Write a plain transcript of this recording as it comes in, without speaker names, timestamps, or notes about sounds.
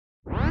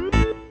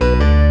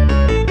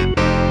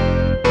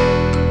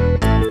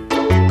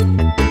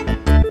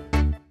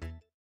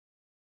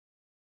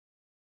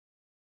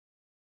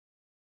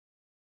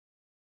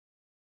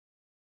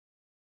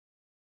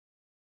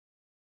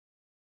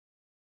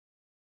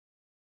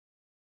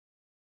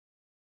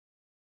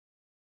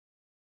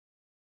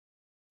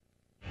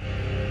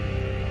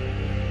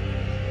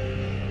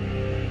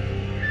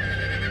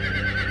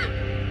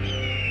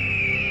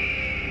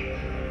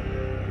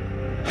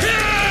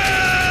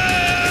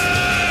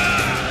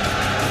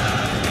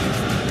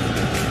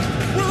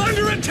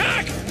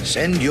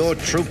Send your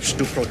troops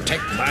to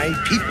protect my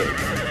people.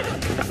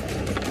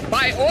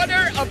 By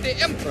order of the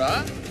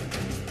Emperor,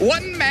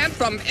 one man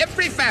from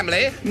every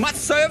family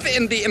must serve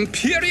in the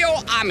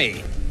Imperial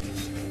Army.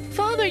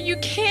 Father, you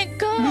can't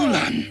go.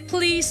 Mulan.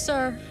 Please,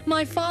 sir.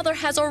 My father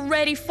has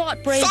already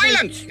fought bravely.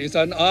 Silence! It's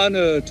an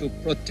honor to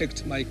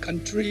protect my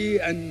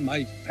country and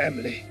my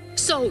family.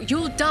 So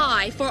you'll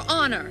die for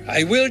honor.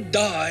 I will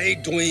die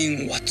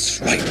doing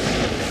what's right.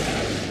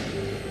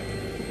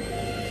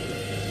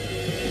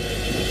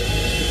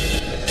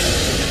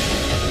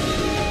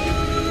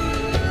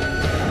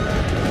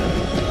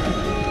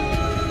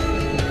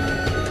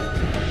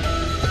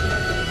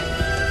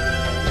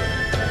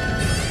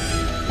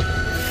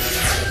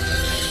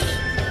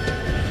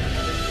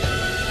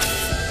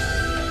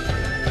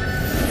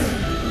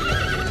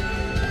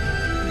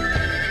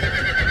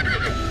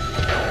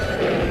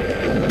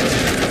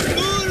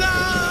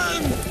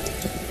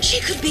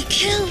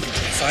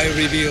 If I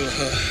reveal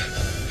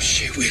her,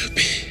 she will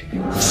be.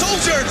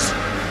 Soldiers!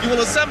 You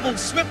will assemble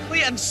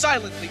swiftly and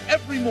silently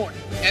every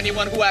morning.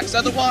 Anyone who acts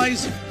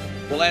otherwise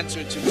will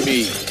answer to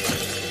me.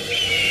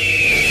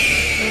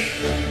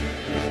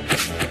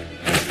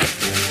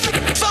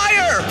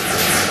 Fire!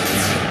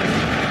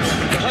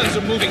 The Huns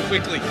are moving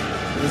quickly.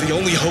 We're the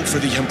only hope for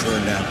the Emperor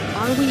now.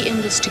 Are we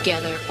in this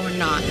together or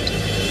not?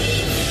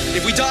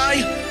 If we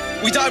die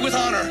with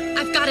honor.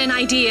 I've got an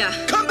idea.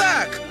 Come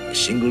back! A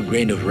single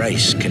grain of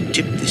rice can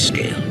tip the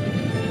scale.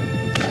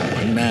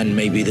 One man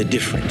may be the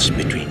difference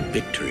between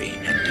victory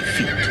and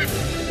defeat.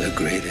 The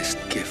greatest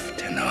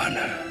gift and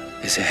honor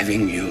is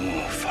having you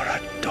for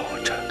a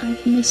daughter.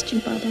 I've missed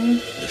you, Baba.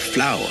 The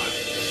flower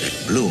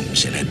that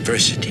blooms in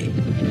adversity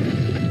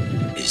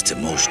is the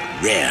most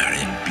rare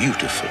and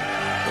beautiful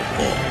of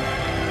all.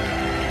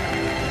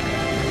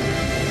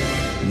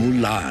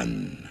 Mulan.